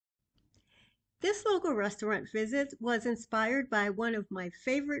This local restaurant visit was inspired by one of my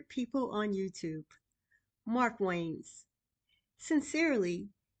favorite people on YouTube, Mark Wiens. Sincerely,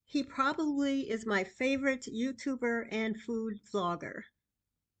 he probably is my favorite YouTuber and food vlogger.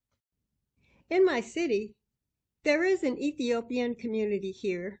 In my city, there is an Ethiopian community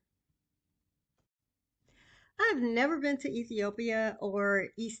here. I've never been to Ethiopia or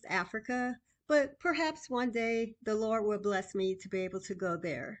East Africa, but perhaps one day the Lord will bless me to be able to go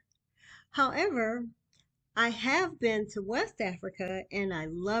there. However, I have been to West Africa and I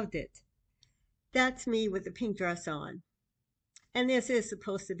loved it. That's me with the pink dress on. And this is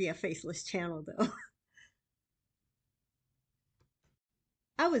supposed to be a faceless channel, though.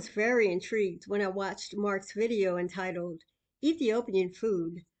 I was very intrigued when I watched Mark's video entitled Ethiopian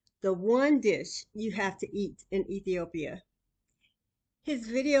Food, the one dish you have to eat in Ethiopia. His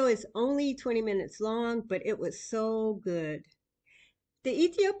video is only 20 minutes long, but it was so good. The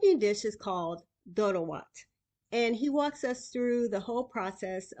Ethiopian dish is called dorowat, and he walks us through the whole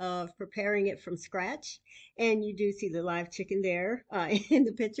process of preparing it from scratch. And you do see the live chicken there in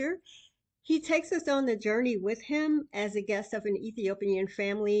the picture. He takes us on the journey with him as a guest of an Ethiopian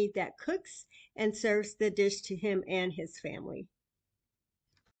family that cooks and serves the dish to him and his family.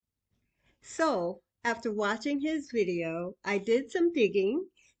 So, after watching his video, I did some digging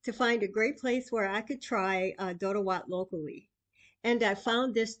to find a great place where I could try dorowat locally. And I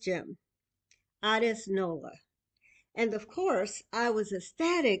found this gem, Addis NOLA. And of course, I was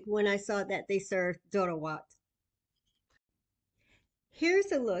ecstatic when I saw that they served dorowat.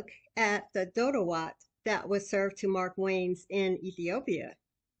 Here's a look at the dorowat that was served to Mark Wiens in Ethiopia.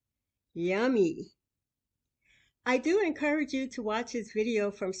 Yummy! I do encourage you to watch his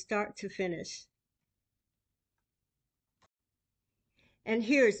video from start to finish. And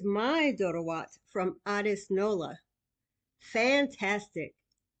here's my dorowat from Addis NOLA. Fantastic!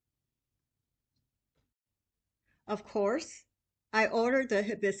 Of course, I ordered the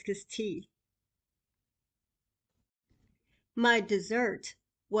hibiscus tea. My dessert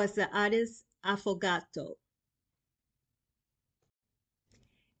was the Addis affogato.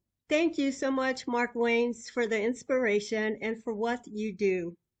 Thank you so much, Mark Wiens, for the inspiration and for what you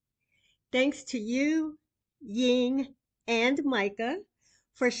do. Thanks to you, Ying, and Micah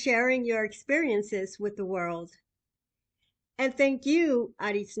for sharing your experiences with the world. And thank you,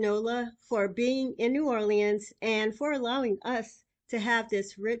 Addis NOLA, for being in New Orleans and for allowing us to have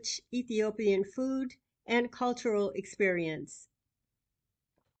this rich Ethiopian food and cultural experience.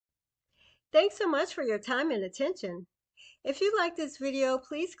 Thanks so much for your time and attention. If you like this video,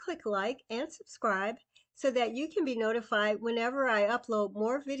 please click like and subscribe so that you can be notified whenever I upload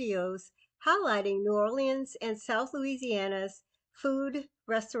more videos highlighting New Orleans and South Louisiana's food,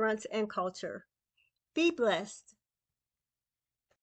 restaurants, and culture. Be blessed.